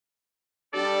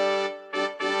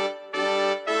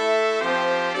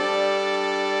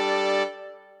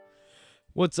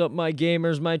What's up, my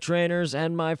gamers, my trainers,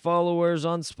 and my followers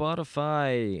on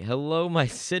Spotify? Hello, my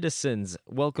citizens.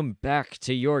 Welcome back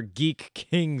to your Geek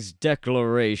Kings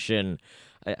Declaration.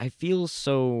 I feel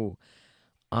so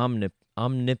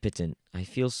omnipotent. I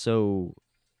feel so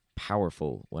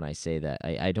powerful when I say that.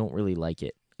 I don't really like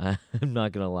it. I'm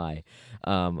not gonna lie.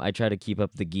 I try to keep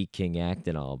up the Geek King act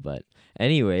and all, but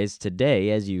anyways, today,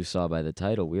 as you saw by the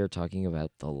title, we are talking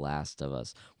about The Last of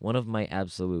Us, one of my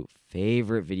absolute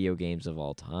favorite video games of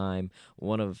all time.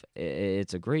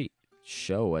 It's a great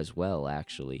show as well,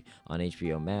 actually, on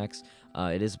HBO Max.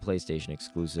 It is a PlayStation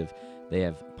exclusive. They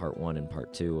have part 1 and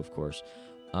part 2, of course.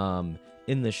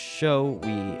 In the show, we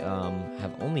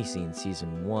have only seen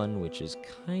season 1, which is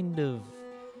kind of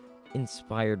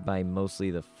inspired by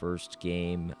mostly the first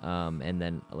game, and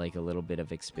then like a little bit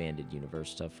of expanded universe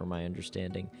stuff, from my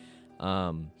understanding.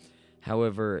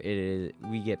 However,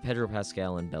 we get Pedro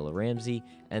Pascal and Bella Ramsey,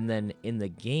 and then in the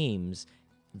games,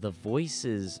 the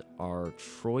voices are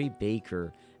Troy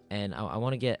Baker, and I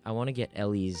want to get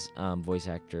Ellie's voice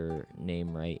actor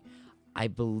name right. I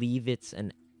believe it's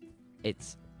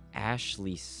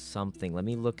Ashley something. Let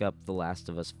me look up The Last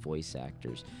of Us voice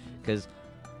actors, because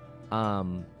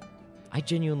I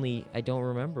don't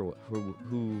remember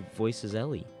who voices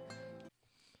Ellie.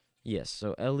 Yes,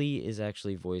 so Ellie is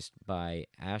actually voiced by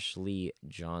Ashley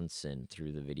Johnson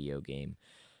through the video game,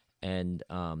 and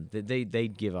they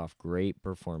give off great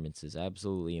performances,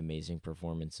 absolutely amazing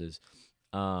performances.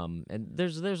 And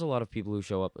there's a lot of people who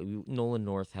show up. Nolan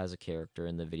North has a character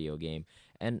in the video game,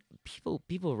 and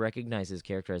people recognize his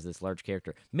character as this large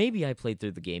character. Maybe I played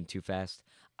through the game too fast.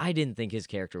 I didn't think his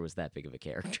character was that big of a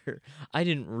character. I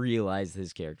didn't realize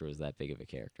his character was that big of a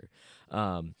character.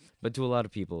 But to a lot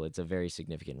of people, it's a very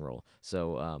significant role.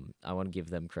 So I want to give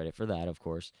them credit for that, of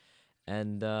course.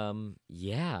 And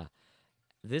yeah,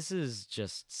 this is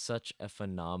just such a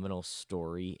phenomenal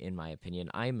story, in my opinion.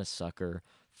 I'm a sucker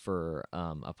for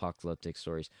apocalyptic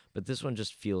stories, but this one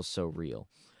just feels so real.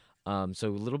 So a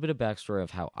little bit of backstory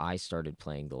of how I started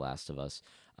playing The Last of Us.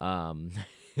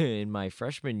 In my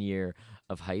freshman year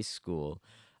of high school,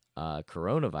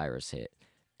 coronavirus hit,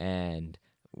 and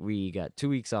we got 2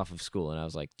 weeks off of school, and I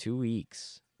was like, 2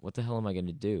 weeks? What the hell am I going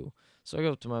to do? So I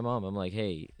go up to my mom. I'm like,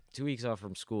 hey, 2 weeks off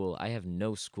from school. I have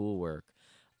no schoolwork.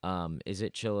 Is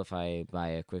it chill if I buy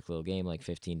a quick little game, like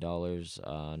 $15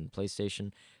 on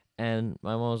PlayStation? And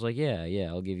my mom was like, yeah,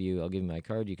 I'll give you my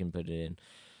card. You can put it in.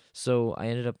 So I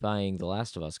ended up buying The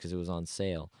Last of Us because it was on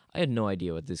sale. I had no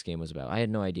idea what this game was about. I had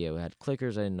no idea it had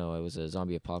clickers. I didn't know it was a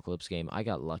zombie apocalypse game. I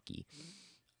got lucky.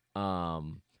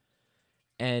 And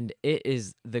it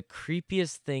is the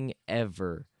creepiest thing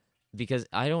ever, because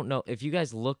I don't know if you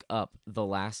guys look up The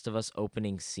Last of Us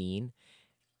opening scene.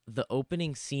 The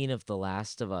opening scene of The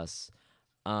Last of Us,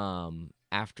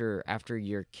 after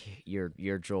your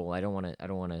Joel. I don't want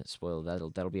to spoil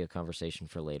that. That'll be a conversation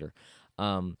for later.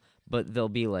 But they'll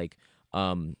be like,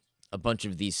 a bunch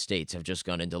of these states have just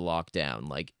gone into lockdown.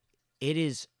 Like, it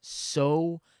is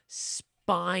so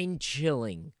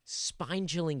spine-chilling,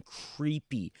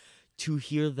 creepy to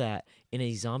hear that in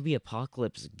a zombie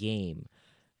apocalypse game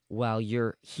while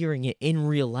you're hearing it in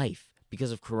real life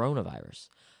because of coronavirus.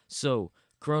 So,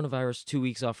 coronavirus, 2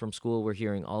 weeks off from school, we're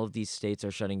hearing all of these states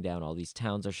are shutting down, all these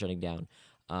towns are shutting down,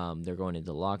 they're going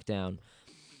into lockdown.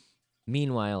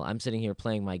 Meanwhile, I'm sitting here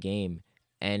playing my game,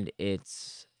 and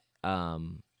it's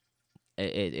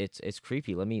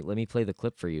creepy. Let me play the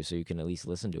clip for you so you can at least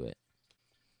listen to it.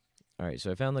 All right,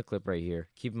 so I found the clip right here.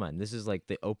 Keep in mind, this is like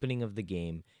the opening of the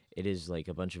game. It is like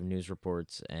a bunch of news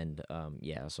reports, and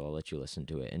yeah, so I'll let you listen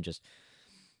to it. And just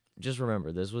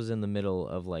remember, this was in the middle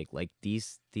of like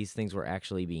these things were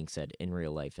actually being said in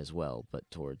real life as well, but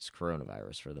towards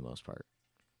coronavirus for the most part.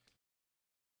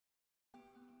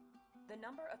 The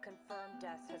number of confirmed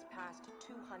deaths has passed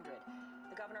 200.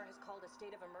 The governor has called a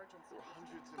state of emergency. There are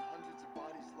hundreds and hundreds of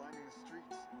bodies lining the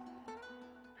streets.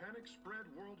 Panic spread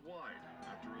worldwide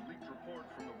after a leaked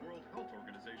report from the World Health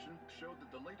Organization showed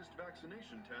that the latest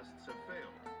vaccination tests have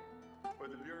failed.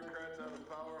 With the bureaucrats out of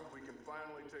power, we can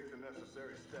finally take the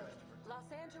necessary steps. Los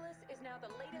Angeles is now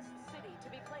the latest city to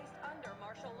be placed under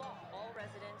martial law. All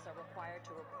residents are required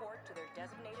to report to their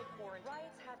designated quarantine.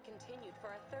 Riots have continued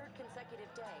for a third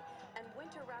consecutive day, and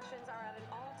winter rations are at an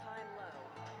all-time low.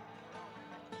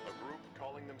 A group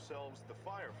calling themselves the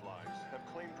Fireflies have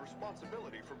claimed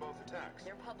responsibility for both attacks.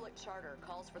 Their public charter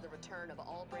calls for the return of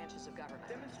all branches of government.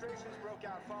 Demonstrations broke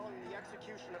out following the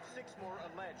execution of 6 more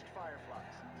alleged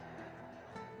Fireflies.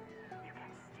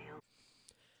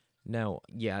 Now,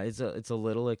 yeah, it's a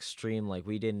little extreme. Like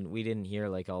we didn't hear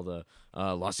like all the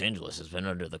Los Angeles has been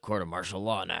under the court of martial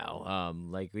law now.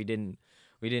 Like we didn't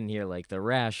we didn't hear like the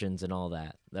rations and all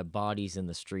that, the bodies in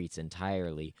the streets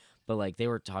entirely, but like they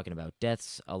were talking about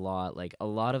deaths a lot, like a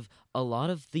lot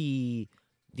of these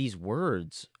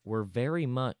words were very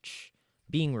much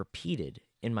being repeated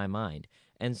in my mind.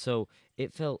 And so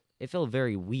it felt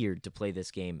very weird to play this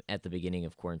game at the beginning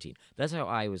of quarantine. That's how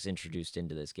I was introduced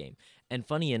into this game. And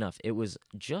funny enough, it was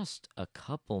just a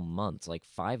couple months, like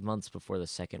 5 months before the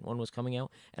second one was coming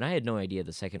out, and I had no idea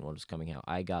the second one was coming out.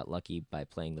 I got lucky by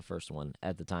playing the first one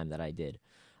at the time that I did,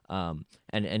 and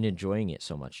enjoying it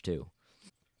so much too.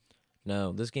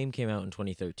 No, this game came out in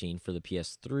 2013 for the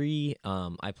PS3.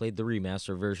 I played the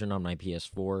remaster version on my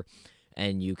PS4,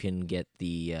 and you can get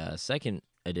the second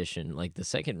edition, like the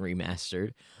second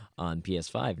remastered, on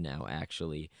PS5 now,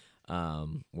 actually,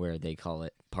 where they call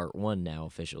it Part 1 now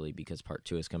officially because Part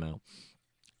 2 has come out.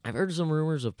 I've heard some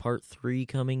rumors of Part 3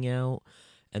 coming out,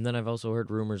 and then I've also heard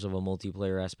rumors of a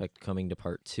multiplayer aspect coming to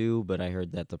Part 2, but I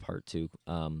heard that the Part 2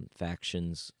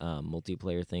 factions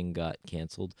multiplayer thing got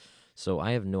canceled, so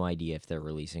I have no idea if they're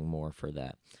releasing more for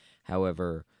that.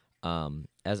 However,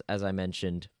 as I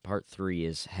mentioned, Part 3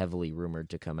 is heavily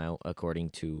rumored to come out, according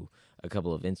to a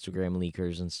couple of Instagram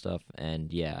leakers and stuff,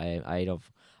 and yeah, I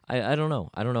don't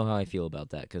know. I don't know how I feel about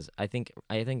that, because I think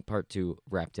Part 2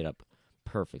 wrapped it up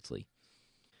perfectly.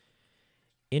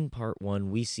 In Part 1,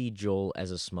 we see Joel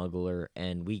as a smuggler,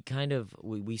 and we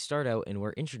start out and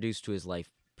we're introduced to his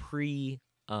life pre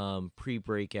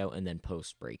breakout and then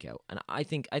post breakout. And I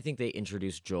think they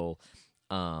introduced Joel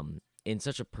in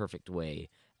such a perfect way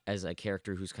as a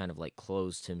character who's kind of like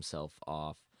closed himself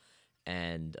off,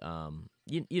 and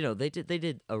they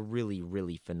did a really,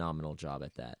 really phenomenal job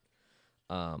at that.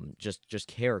 Just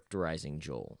characterizing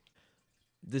Joel.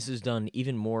 This is done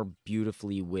even more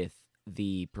beautifully with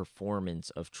the performance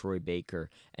of Troy Baker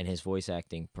and his voice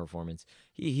acting performance.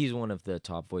 He's one of the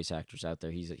top voice actors out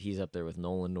there. He's up there with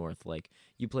Nolan North. Like,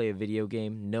 you play a video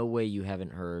game, no way you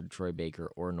haven't heard Troy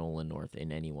Baker or Nolan North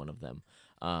in any one of them.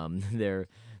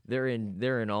 They're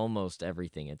in almost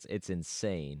everything. It's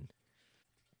insane.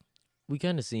 We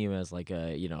kind of see him as like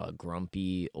a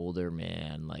grumpy older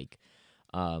man. Like,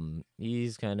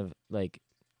 he's kind of like,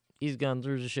 he's gone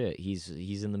through the shit. He's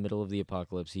in the middle of the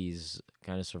apocalypse. He's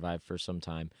kind of survived for some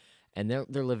time, and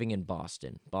they're living in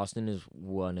Boston. Boston is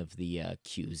one of the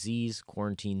QZs,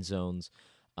 quarantine zones,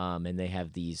 and they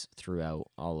have these throughout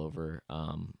all over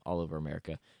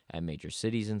America at major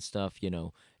cities and stuff.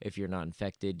 If you're not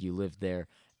infected, you live there,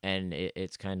 and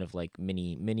it's kind of like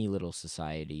mini little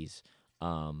societies,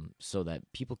 so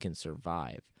that people can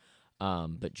survive.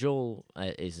 But Joel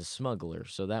is a smuggler,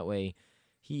 so that way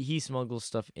he smuggles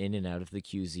stuff in and out of the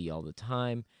QZ all the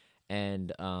time,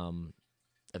 and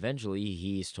eventually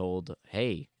he's told,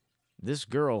 "Hey, this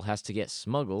girl has to get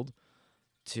smuggled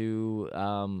to."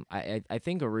 I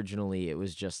think originally it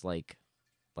was just like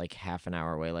half an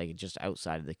hour away, like just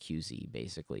outside of the QZ,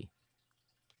 basically.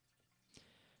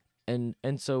 And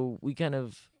so we kind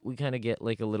of get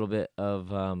like a little bit of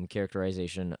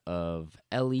characterization of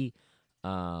Ellie.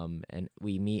 And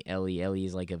we meet Ellie. Ellie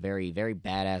is like a very, very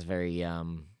badass, very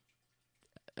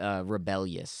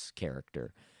rebellious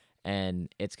character,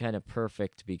 and it's kind of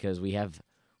perfect because we have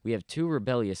two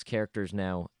rebellious characters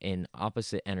now in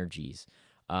opposite energies.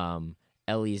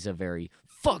 Ellie's a very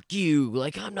 "fuck you,"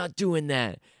 like, "I'm not doing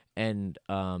that," and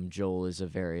Joel is a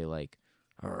very like,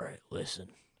 "all right, listen."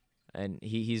 And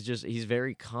he's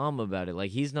very calm about it.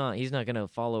 Like, he's not gonna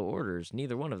follow orders.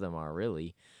 Neither one of them are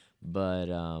really, but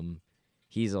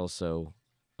he's also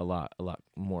a lot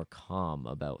more calm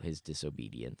about his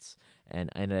disobedience, and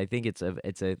I think it's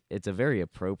a very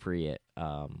appropriate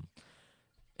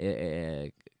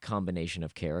combination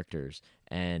of characters,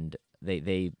 and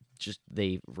they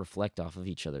reflect off of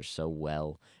each other so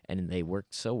well, and they work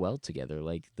so well together.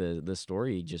 Like, the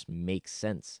story just makes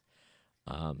sense.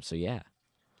 So yeah.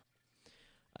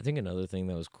 I think another thing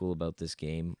that was cool about this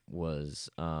game was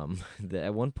that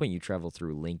at one point you travel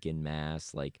through Lincoln,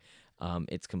 Mass. Like,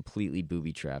 it's completely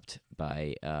booby trapped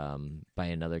by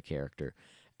another character,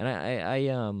 and I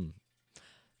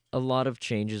a lot of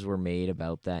changes were made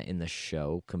about that in the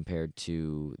show compared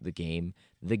to the game.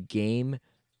 The game,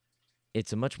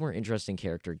 it's a much more interesting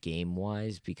character game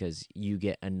wise because you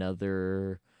get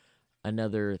another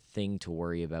thing to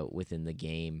worry about within the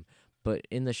game. But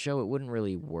in the show, it wouldn't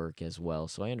really work as well,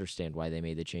 so I understand why they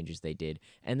made the changes they did.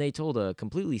 And they told a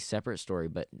completely separate story,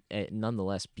 but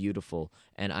nonetheless beautiful.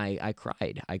 And I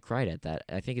cried. I cried at that.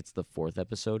 I think it's the 4th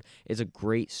episode. It's a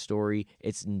great story.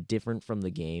 It's different from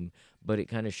the game, but it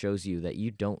kind of shows you that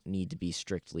you don't need to be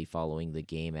strictly following the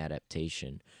game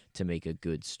adaptation to make a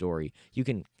good story. You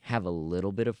can have a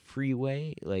little bit of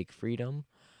freedom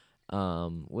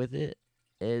with it,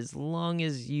 as long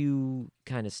as you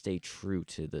kind of stay true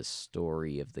to the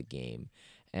story of the game.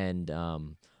 And a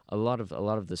lot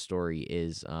of the story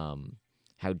is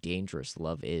how dangerous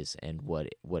love is and what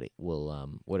it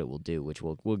will do, which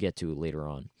we'll get to later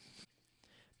on.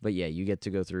 But yeah, you get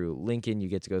to go through Lincoln, you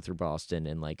get to go through Boston,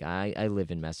 and like I live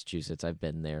in Massachusetts. I've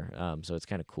been there, so it's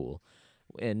kind of cool.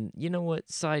 And you know what?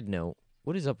 Side note,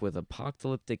 what is up with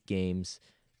apocalyptic games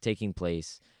taking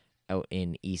place out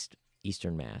in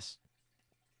Eastern Mass?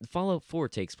 Fallout 4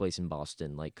 takes place in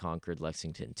Boston, like Concord,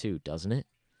 Lexington too, doesn't it?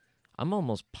 I'm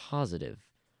almost positive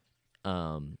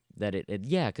that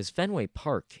yeah, because Fenway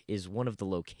Park is one of the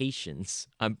locations.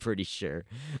 I'm pretty sure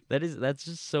that's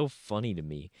just so funny to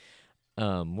me.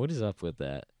 What is up with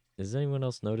that? Does anyone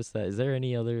else notice that? Is there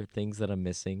any other things that I'm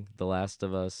missing? The Last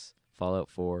of Us, Fallout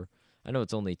 4. I know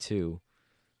it's only 2,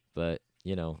 but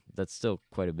that's still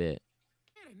quite a bit.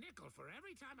 I had a nickel for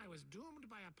every time I was doomed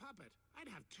by a puppet. I'd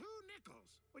have 2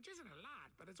 nickels, which isn't a lot,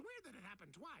 but it's weird that it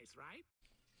happened twice, right?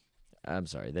 I'm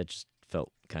sorry, that just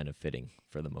felt kind of fitting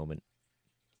for the moment.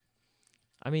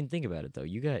 I mean, think about it though.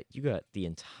 You got the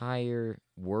entire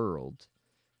world,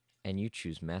 and you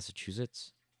choose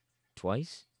Massachusetts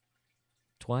twice.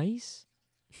 Twice?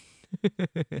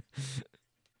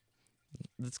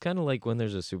 It's kind of like when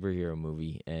there's a superhero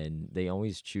movie and they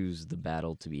always choose the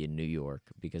battle to be in New York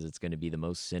because it's going to be the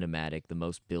most cinematic, the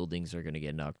most buildings are going to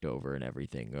get knocked over and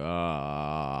everything.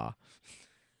 Ah.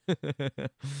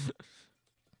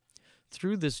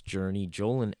 Through this journey,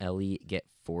 Joel and Ellie get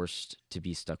forced to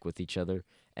be stuck with each other,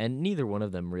 and neither one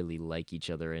of them really like each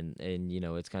other, and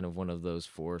it's kind of one of those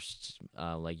forced,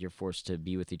 like you're forced to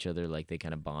be with each other, like they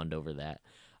kind of bond over that.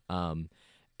 And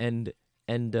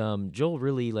Joel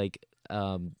really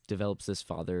develops this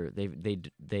father. They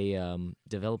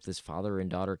develop this father and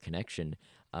daughter connection.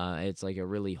 It's like a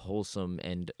really wholesome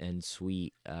and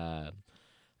sweet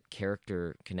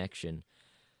character connection,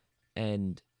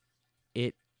 and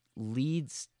it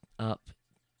leads up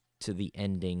to the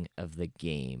ending of the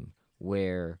game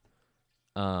where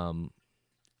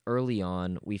early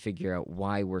on we figure out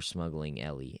why we're smuggling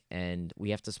Ellie, and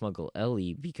we have to smuggle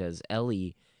Ellie because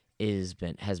Ellie has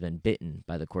been bitten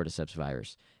by the cordyceps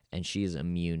virus and she is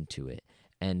immune to it.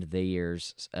 And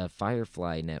there's a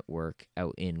Firefly network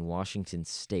out in Washington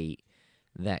state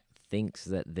that thinks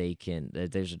that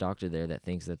there's a doctor there that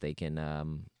thinks that they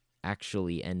can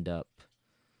actually end up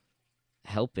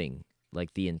helping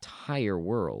like the entire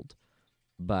world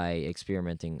by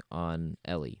experimenting on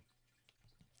Ellie.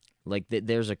 Like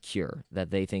there's a cure that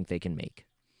they think they can make.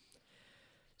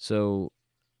 So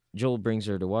Joel brings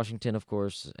her to Washington, of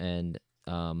course, and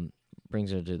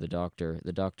brings her to the doctor.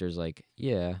 The doctor's like,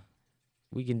 "Yeah,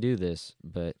 we can do this,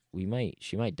 but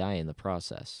she might die in the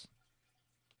process."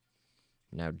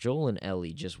 Now Joel and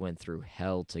Ellie just went through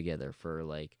hell together for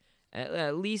like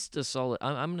at least a solid.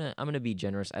 I'm gonna be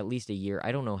generous. At least a year.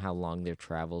 I don't know how long their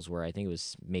travels were. I think it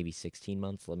was maybe 16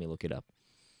 months. Let me look it up.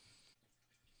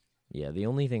 Yeah, the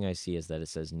only thing I see is that it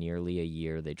says nearly a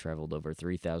year. They traveled over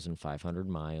 3,500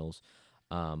 miles.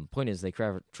 Point is, they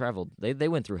traveled. They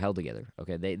went through hell together.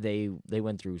 Okay, they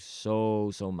went through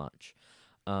so much.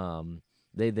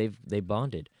 They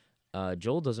bonded.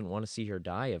 Joel doesn't want to see her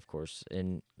die, of course,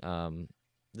 and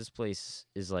this place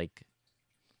is like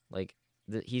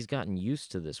he's gotten used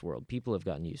to this world. People have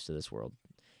gotten used to this world.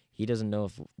 He doesn't know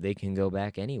if they can go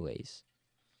back anyways.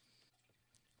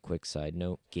 Quick side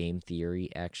note, Game Theory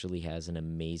actually has an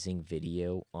amazing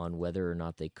video on whether or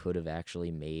not they could have actually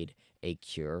made a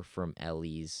cure from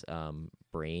Ellie's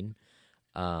brain.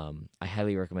 I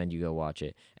highly recommend you go watch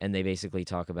it. And they basically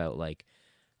talk about like,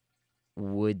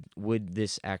 would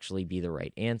this actually be the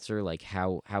right answer? Like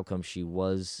how come she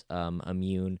was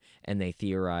immune? And they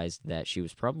theorized that she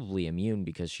was probably immune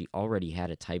because she already had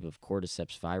a type of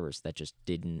cordyceps virus that just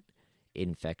didn't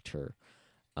infect her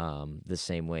the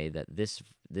same way that this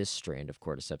strand of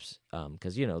cordyceps,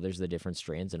 because there's the different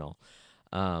strands and all.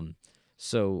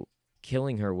 So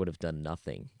killing her would have done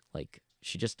nothing. Like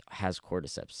she just has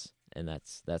cordyceps, and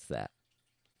that's that.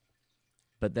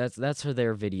 But that's how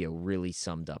their video really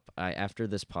summed up. After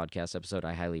this podcast episode,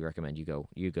 I highly recommend you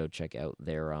go check out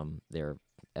their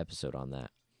episode on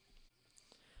that.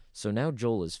 So now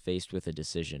Joel is faced with a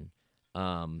decision.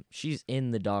 She's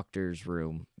in the doctor's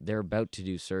room. They're about to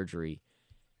do surgery.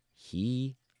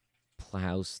 He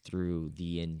plows through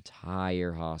the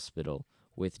entire hospital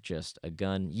with just a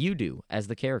gun. You do as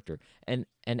the character, and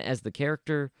as the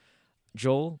character,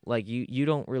 Joel, like you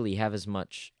don't really have as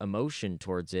much emotion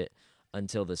towards it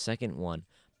until the second one,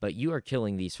 but you are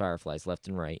killing these fireflies left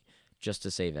and right just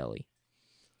to save Ellie.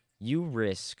 You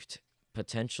risked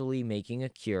potentially making a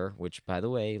cure, which, by the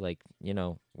way, like, you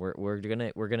know, we're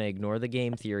gonna ignore the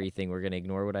game theory thing. We're gonna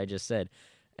ignore what I just said,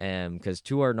 because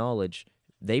to our knowledge,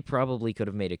 they probably could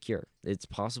have made a cure. It's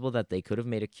possible that they could have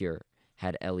made a cure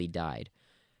had Ellie died,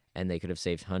 and they could have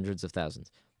saved hundreds of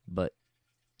thousands. But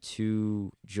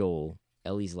to Joel,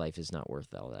 Ellie's life is not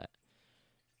worth all that.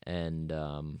 And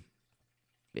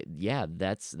yeah,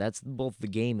 that's both the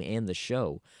game and the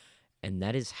show, and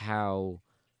that is how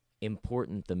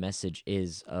important the message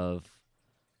is of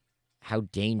how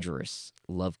dangerous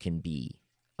love can be.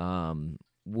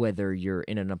 Whether you're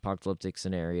in an apocalyptic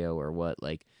scenario or what,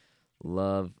 like,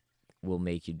 love will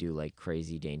make you do like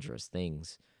crazy dangerous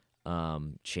things.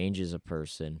 Changes a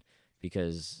person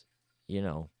because, you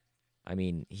know, I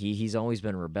mean, he's always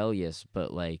been rebellious,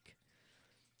 but like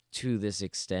to this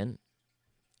extent,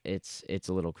 it's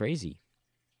a little crazy.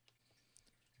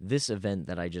 This event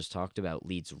that I just talked about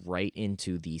leads right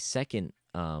into the second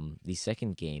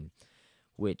game,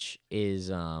 which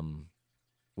is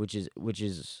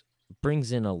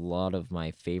brings in a lot of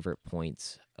my favorite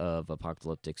points of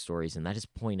apocalyptic stories, and that is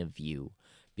point of view.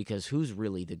 Because who's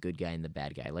really the good guy and the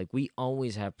bad guy? Like, we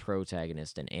always have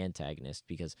protagonist and antagonist,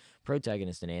 because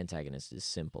protagonist and antagonist is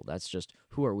simple. That's just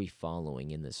who are we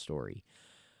following in this story.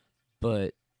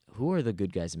 But who are the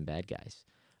good guys and bad guys?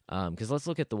 Because let's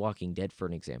look at The Walking Dead for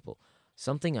an example.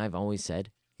 Something I've always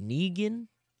said, Negan,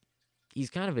 he's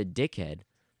kind of a dickhead,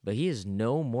 but he is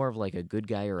no more of like a good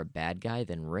guy or a bad guy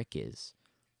than Rick is.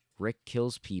 Rick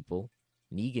kills people.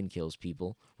 Negan kills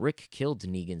people. Rick killed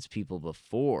Negan's people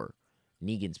before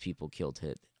Negan's people killed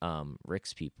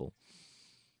Rick's people.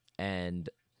 And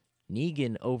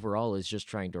Negan overall is just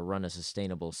trying to run a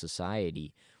sustainable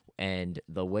society. And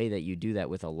the way that you do that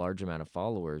with a large amount of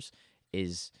followers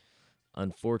is,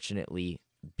 unfortunately,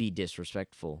 be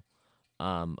disrespectful.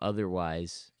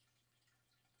 Otherwise,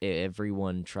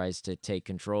 everyone tries to take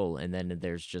control, and then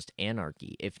there's just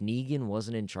anarchy. If Negan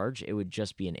wasn't in charge, it would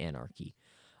just be an anarchy.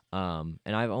 And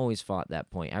I've always fought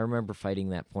that point. I remember fighting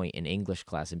that point in English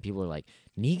class, and people are like,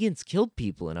 Negan's killed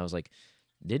people. And I was like,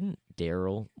 didn't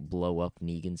Daryl blow up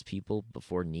Negan's people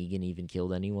before Negan even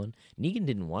killed anyone? Negan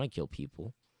didn't want to kill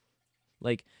people.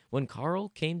 Like, when Carl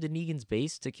came to Negan's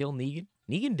base to kill Negan,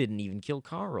 Negan didn't even kill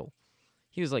Carl.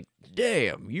 He was like,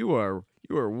 damn, you are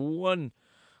one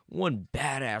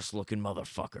badass looking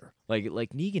motherfucker. Like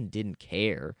Negan didn't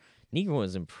care. Negan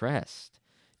was impressed.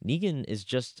 Negan is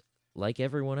just like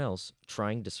everyone else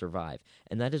trying to survive.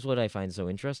 And that is what I find so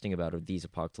interesting about these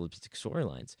apocalyptic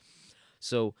storylines.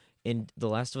 So in The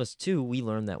Last of Us 2, we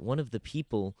learned that one of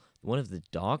the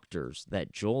doctors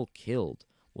that Joel killed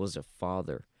was a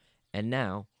father. And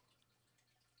now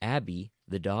Abby,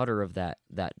 the daughter of that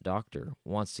doctor,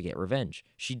 wants to get revenge.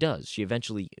 She does. She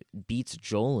eventually beats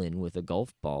Joel in with a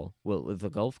golf ball, with a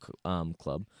golf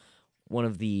club. One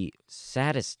of the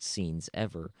saddest scenes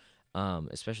ever,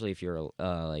 especially if you're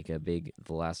like a big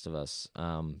The Last of Us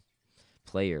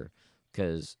player,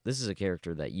 because this is a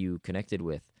character that you connected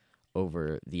with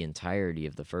over the entirety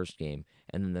of the first game,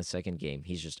 and then the second game,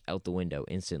 he's just out the window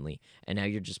instantly, and now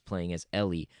you're just playing as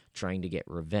Ellie trying to get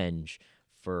revenge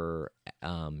for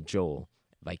Joel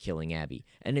by killing Abby.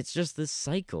 And it's just this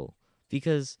cycle,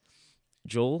 because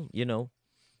Joel,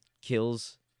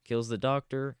 kills the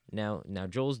doctor, now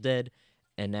Joel's dead,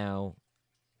 and now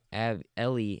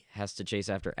Ellie has to chase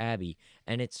after Abby,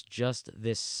 and it's just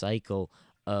this cycle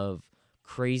of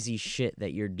crazy shit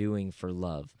that you're doing for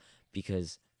love,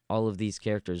 because all of these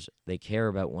characters, they care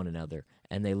about one another,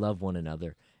 and they love one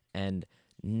another, and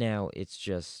now it's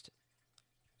just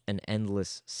an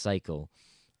endless cycle.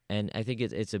 And I think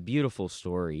it's a beautiful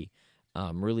story,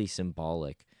 really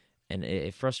symbolic, and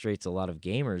it frustrates a lot of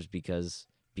gamers because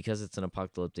it's an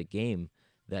apocalyptic game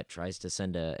that tries to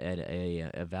send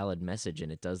a valid message,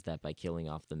 and it does that by killing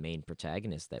off the main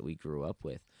protagonist that we grew up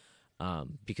with.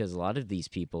 Because a lot of these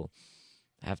people,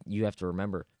 you have to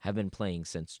remember, have been playing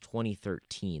since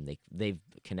 2013. They've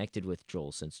connected with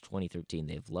Joel since 2013.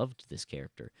 They've loved this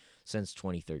character since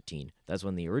 2013. That's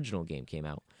when the original game came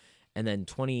out. And then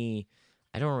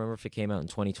I don't remember if it came out in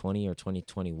 2020 or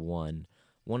 2021.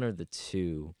 One of the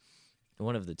two.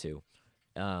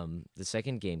 The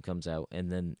second game comes out,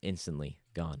 and then instantly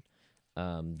gone.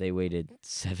 They waited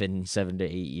seven to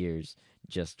 8 years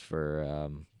just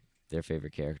for their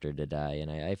favorite character to die,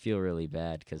 and I feel really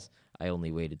bad because I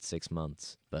only waited 6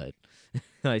 months, but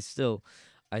I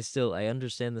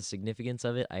understand the significance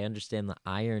of it. I understand the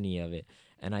irony of it,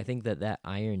 and I think that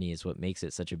irony is what makes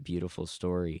it such a beautiful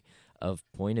story of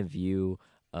point of view,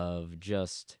 of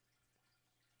just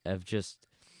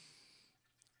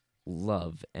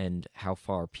love and how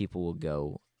far people will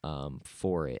go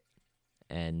for it.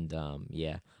 And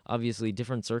yeah, obviously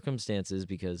different circumstances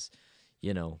because,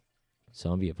 you know,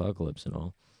 zombie apocalypse and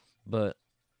all. But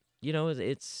you know,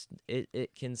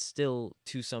 it can still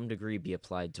to some degree be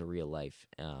applied to real life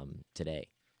today.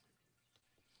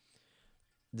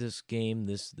 This game,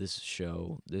 this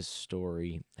show, this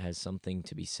story has something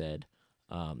to be said.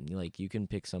 Like you can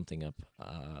pick something up.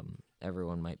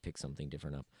 Everyone might pick something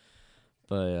different up,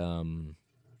 but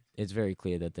it's very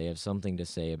clear that they have something to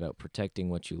say about protecting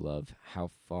what you love.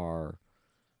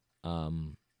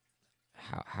 Um,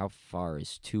 how far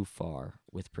is too far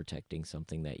with protecting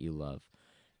something that you love,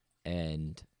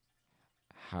 and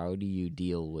how do you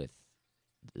deal with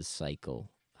the cycle?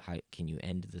 How can you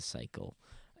end the cycle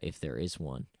if there is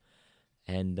one?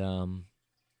 And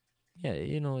yeah,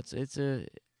 you know, it's a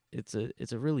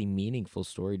really meaningful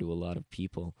story to a lot of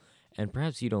people. And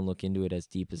perhaps you don't look into it as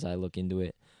deep as I look into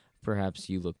it. Perhaps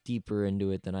you look deeper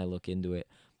into it than I look into it.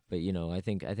 But you know, I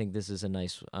think this is a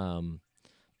nice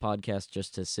podcast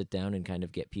just to sit down and kind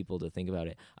of get people to think about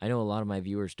it. I know a lot of my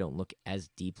viewers don't look as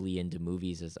deeply into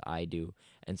movies as I do,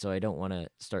 and so I don't want to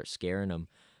start scaring them.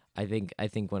 I think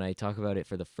when I talk about it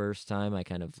for the first time, I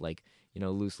kind of like, you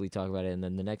know, loosely talk about it, and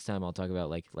then the next time I'll talk about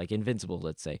like Invincible,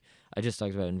 let's say. I just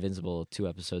talked about Invincible 2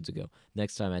 episodes ago.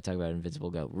 Next time I talk about Invincible,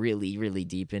 go really, really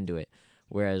deep into it.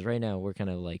 Whereas right now we're kind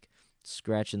of like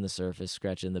scratching the surface,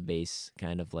 scratching the base,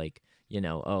 kind of like, you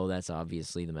know, oh, that's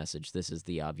obviously the message. This is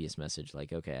the obvious message.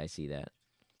 Like, okay, I see that.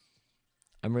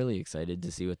 I'm really excited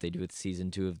to see what they do with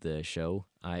season 2 of the show.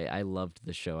 I loved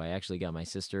the show. I actually got my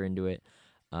sister into it,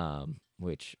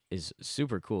 which is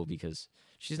super cool because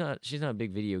she's not a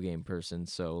big video game person.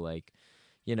 So like,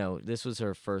 you know, this was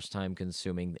her first time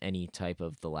consuming any type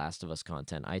of The Last of Us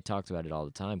content. I talked about it all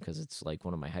the time because it's like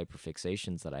one of my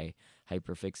hyperfixations that I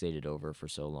hyperfixated over for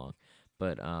so long.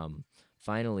 But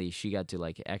finally, she got to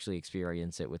like actually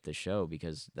experience it with the show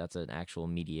because that's an actual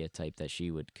media type that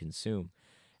she would consume,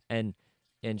 and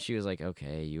she was like,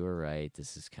 "Okay, you were right.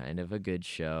 This is kind of a good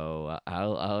show.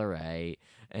 All right."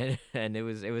 And it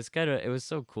was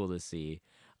so cool to see,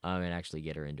 and actually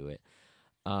get her into it.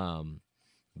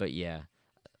 But yeah,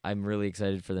 I'm really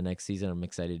excited for the next season. I'm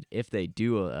excited if they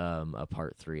do a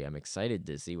part 3. I'm excited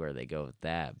to see where they go with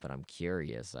that. But I'm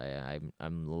curious. I'm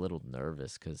a little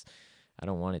nervous because I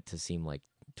don't want it to seem like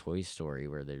Toy Story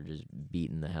where they're just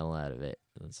beating the hell out of it.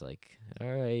 It's like,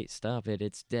 all right, stop it.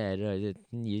 It's dead.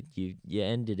 You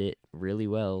ended it really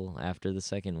well after the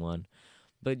second one.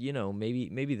 But you know,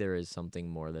 maybe there is something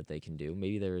more that they can do.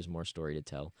 Maybe there is more story to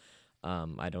tell.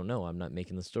 I don't know. I'm not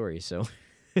making the story. So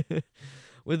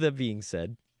with that being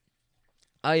said,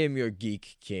 I am your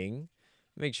Geek King.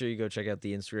 Make sure you go check out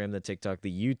the Instagram, the TikTok,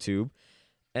 the YouTube.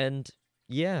 And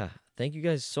yeah, thank you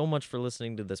guys so much for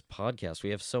listening to this podcast. We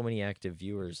have so many active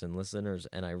viewers and listeners,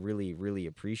 and I really, really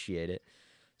appreciate it.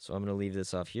 So I'm going to leave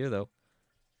this off here, though.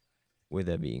 With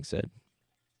that being said,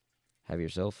 have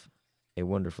yourself a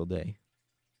wonderful day.